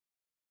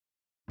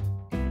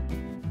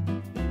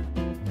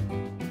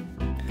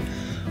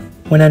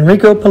When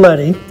Enrico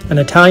Peletti, an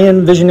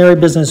Italian visionary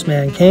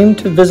businessman, came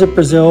to visit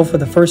Brazil for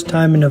the first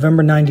time in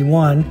November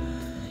 '91,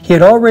 he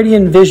had already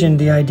envisioned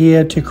the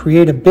idea to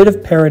create a bit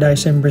of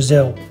paradise in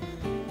Brazil.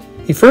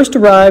 He first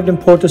arrived in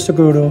Porto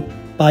Seguro,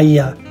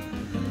 Bahia.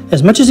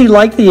 As much as he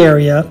liked the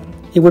area,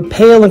 it would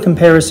pale in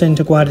comparison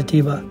to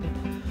Guaratiba.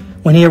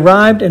 When he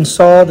arrived and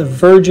saw the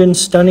virgin,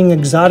 stunning,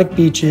 exotic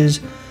beaches,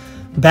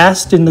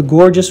 basked in the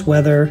gorgeous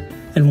weather,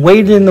 and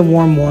waded in the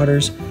warm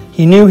waters,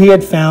 he knew he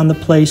had found the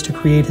place to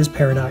create his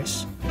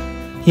paradise.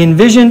 He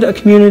envisioned a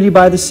community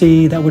by the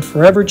sea that would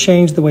forever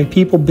change the way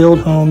people build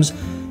homes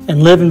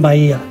and live in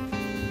Bahia.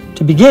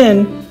 To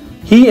begin,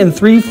 he and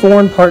 3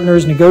 foreign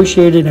partners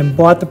negotiated and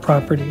bought the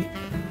property.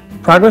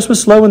 Progress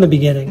was slow in the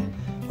beginning,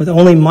 with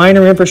only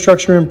minor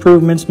infrastructure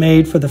improvements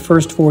made for the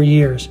first 4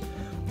 years.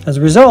 As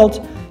a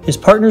result, his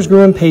partners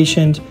grew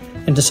impatient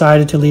and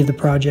decided to leave the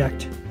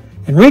project.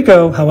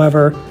 Enrico,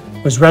 however,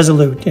 was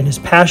resolute in his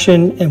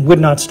passion and would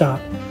not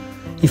stop.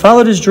 He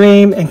followed his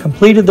dream and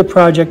completed the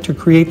project to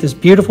create this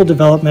beautiful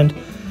development,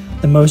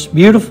 the most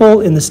beautiful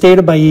in the state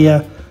of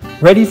Bahia,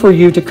 ready for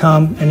you to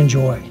come and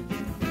enjoy.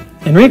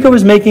 Enrico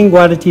is making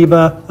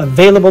Guaratiba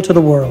available to the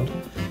world.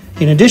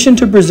 In addition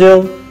to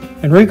Brazil,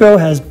 Enrico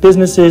has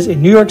businesses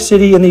in New York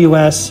City in the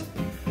US,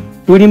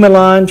 Udine,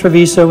 Milan,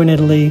 Treviso in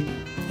Italy,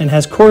 and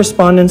has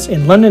correspondents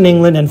in London,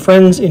 England, and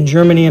friends in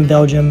Germany and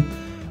Belgium,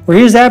 where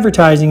he is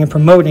advertising and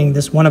promoting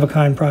this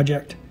one-of-a-kind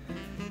project.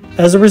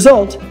 As a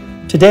result,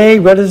 today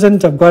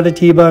residents of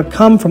Guaratiba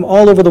come from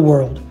all over the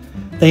world.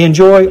 They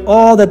enjoy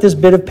all that this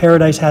bit of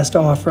paradise has to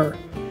offer: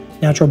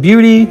 natural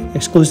beauty,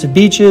 exclusive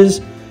beaches,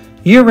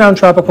 year-round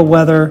tropical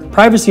weather,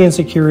 privacy and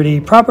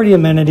security, property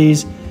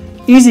amenities,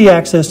 easy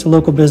access to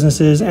local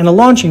businesses, and a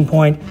launching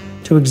point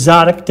to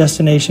exotic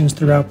destinations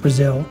throughout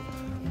Brazil.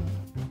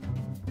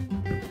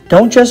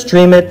 Don't just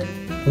dream it,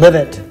 live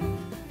it.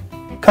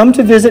 Come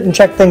to visit and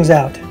check things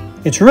out.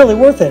 It's really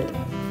worth it.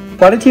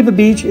 Guaratiba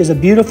Beach is a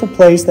beautiful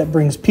place that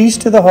brings peace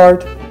to the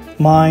heart,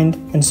 mind,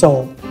 and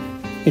soul.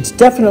 It's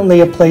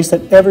definitely a place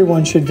that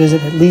everyone should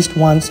visit at least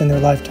once in their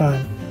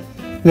lifetime.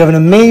 We have an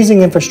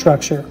amazing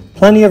infrastructure,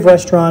 plenty of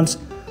restaurants,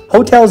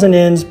 hotels and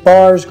inns,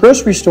 bars,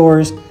 grocery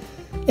stores,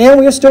 and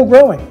we are still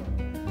growing.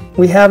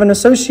 We have an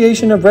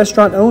association of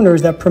restaurant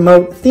owners that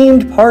promote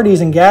themed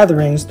parties and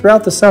gatherings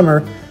throughout the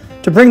summer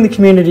to bring the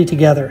community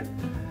together.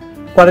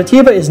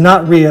 Guaratiba is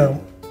not Rio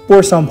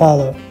or Sao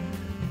Paulo.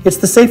 It's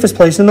the safest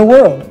place in the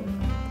world.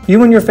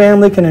 You and your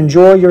family can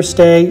enjoy your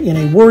stay in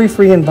a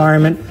worry-free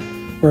environment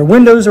where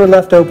windows are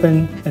left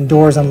open and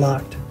doors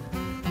unlocked.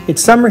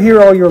 It's summer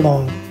here all year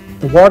long.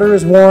 The water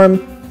is warm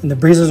and the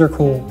breezes are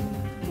cool.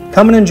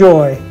 Come and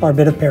enjoy our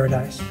bit of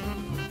paradise.